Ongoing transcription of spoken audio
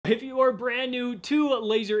If you are brand new to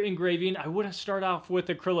laser engraving, I would start off with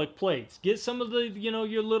acrylic plates. Get some of the,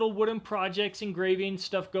 your little wooden projects, engraving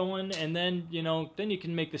stuff going, and then, then you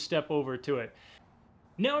can make the step over to it.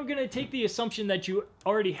 Now I'm going to take the assumption that you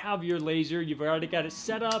already have your laser, you've already got it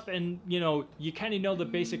set up, and, you kind of know the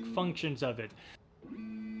basic functions of it.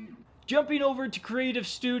 Jumping over to Creative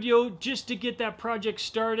Studio just to get that project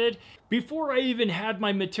started. Before I even had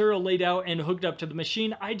my material laid out and hooked up to the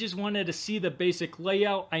machine, I just wanted to see the basic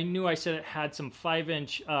layout. I knew I said it had some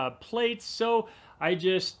 5-inch plates, so I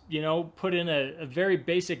just, put in a very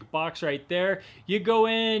basic box right there. You go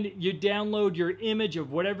in, you download your image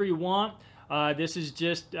of whatever you want. This is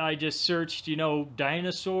just, I just searched,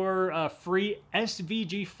 dinosaur free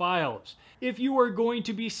SVG files. If you are going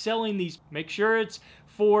to be selling these, make sure it's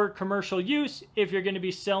for commercial use. If you're going to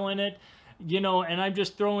be selling it, and I'm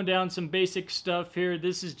just throwing down some basic stuff here.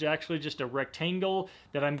 This is actually just a rectangle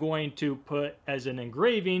that I'm going to put as an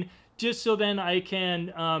engraving, just so then I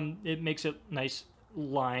can, it makes a nice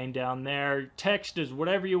line down there. Text is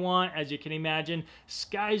whatever you want, as you can imagine.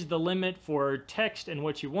 Sky's the limit for text and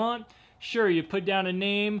what you want. Sure, you put down a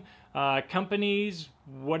name, companies,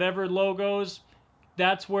 whatever logos.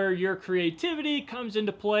 That's where your creativity comes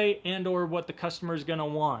into play, and or what the customer is going to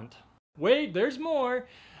want. Wait, there's more.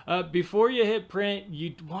 Before you hit print,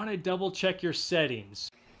 you want to double check your settings.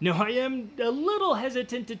 Now, I am a little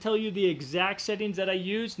hesitant to tell you the exact settings that I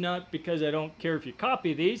use, not because I don't care if you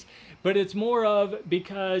copy these, but it's more of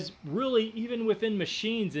because really even within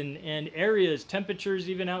machines and areas, temperatures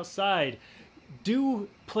even outside, do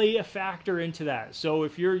play a factor into that. So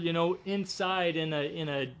if you're, inside in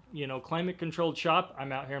a climate controlled shop,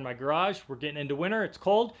 I'm out here in my garage, we're getting into winter, it's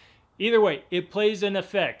cold. Either way, it plays an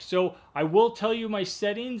effect. So I will tell you my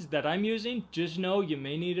settings that I'm using, just know you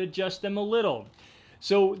may need to adjust them a little.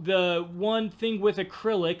 So the one thing with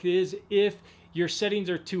acrylic is if your settings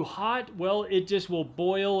are too hot, well, it just will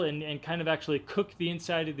boil and kind of actually cook the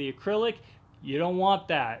inside of the acrylic. You don't want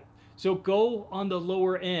that. So go on the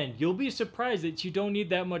lower end. You'll be surprised that you don't need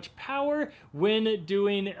that much power when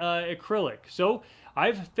doing acrylic. So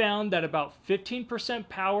I've found that about 15%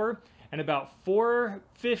 power and about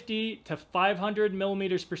 450 to 500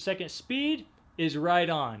 millimeters per second speed is right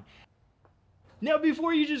on. Now,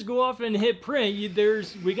 before you just go off and hit print,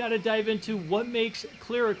 we got to dive into what makes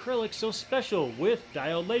clear acrylic so special with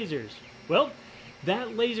diode lasers. Well,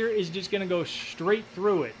 that laser is just going to go straight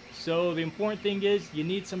through it. So the important thing is you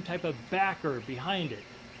need some type of backer behind it.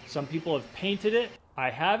 Some people have painted it. I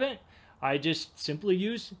haven't. I just simply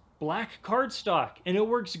use black cardstock and it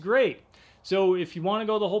works great. So if you want to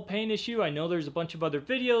go the whole paint issue, I know there's a bunch of other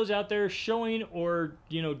videos out there showing or,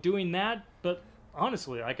 doing that. But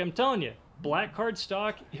honestly, like I'm telling you, black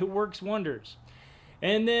cardstock, it works wonders.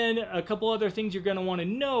 And then a couple other things you're going to want to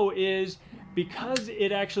know is because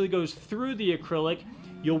it actually goes through the acrylic,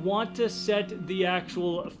 you'll want to set the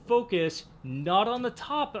actual focus not on the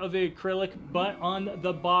top of the acrylic, but on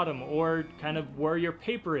the bottom or kind of where your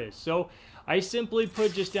paper is. So I simply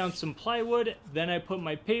put just down some plywood, then I put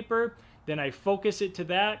my paper, then I focus it to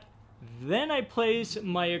that, then I place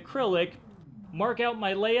my acrylic, mark out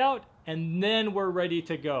my layout, and then we're ready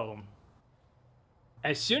to go.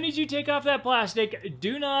 As soon as you take off that plastic,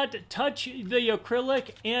 do not touch the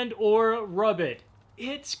acrylic and or rub it.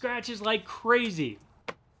 It scratches like crazy.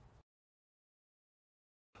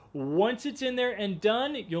 Once it's in there and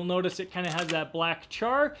done, you'll notice it kind of has that black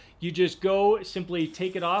char. You just go, simply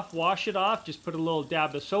take it off, wash it off, just put a little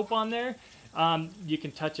dab of soap on there. You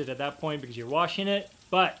can touch it at that point because you're washing it.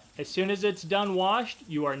 But as soon as it's done washed,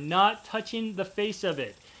 you are not touching the face of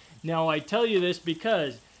it. Now, I tell you this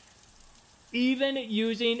because even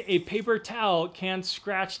using a paper towel can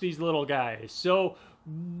scratch these little guys. So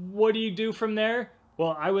what do you do from there?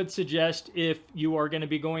 Well, I would suggest if you are going to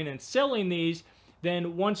be going and selling these,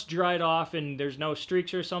 then once dried off and there's no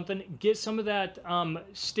streaks or something, get some of that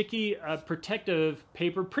sticky protective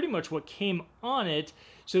paper, pretty much what came on it,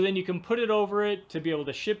 so then you can put it over it to be able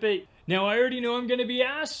to ship it. Now, I already know I'm going to be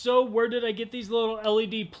asked, so where did I get these little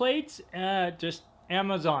LED plates? Just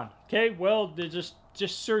Amazon. Okay, well, just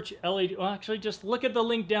search LED. Well, actually, just look at the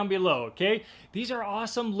link down below, okay? These are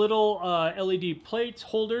awesome little LED plates,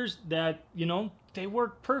 holders that, they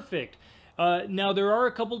work perfect. Now, there are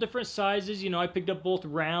a couple different sizes. I picked up both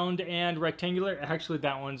round and rectangular. Actually,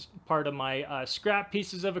 that one's part of my scrap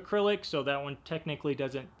pieces of acrylic, so that one technically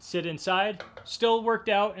doesn't sit inside. Still worked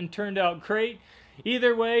out and turned out great.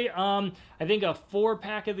 Either way, I think a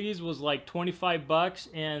 4-pack of these was like 25 bucks,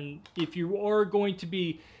 and if you are going to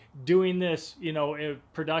be doing this,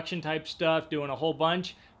 production type stuff, doing a whole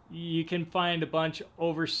bunch, you can find a bunch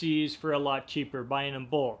overseas for a lot cheaper, buying in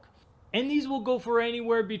bulk. And these will go for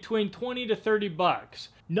anywhere between 20 to 30 bucks.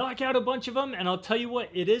 Knock out a bunch of them, and I'll tell you what,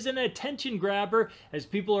 it is an attention grabber as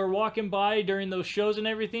people are walking by during those shows and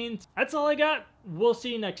everything. That's all I got. We'll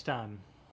see you next time.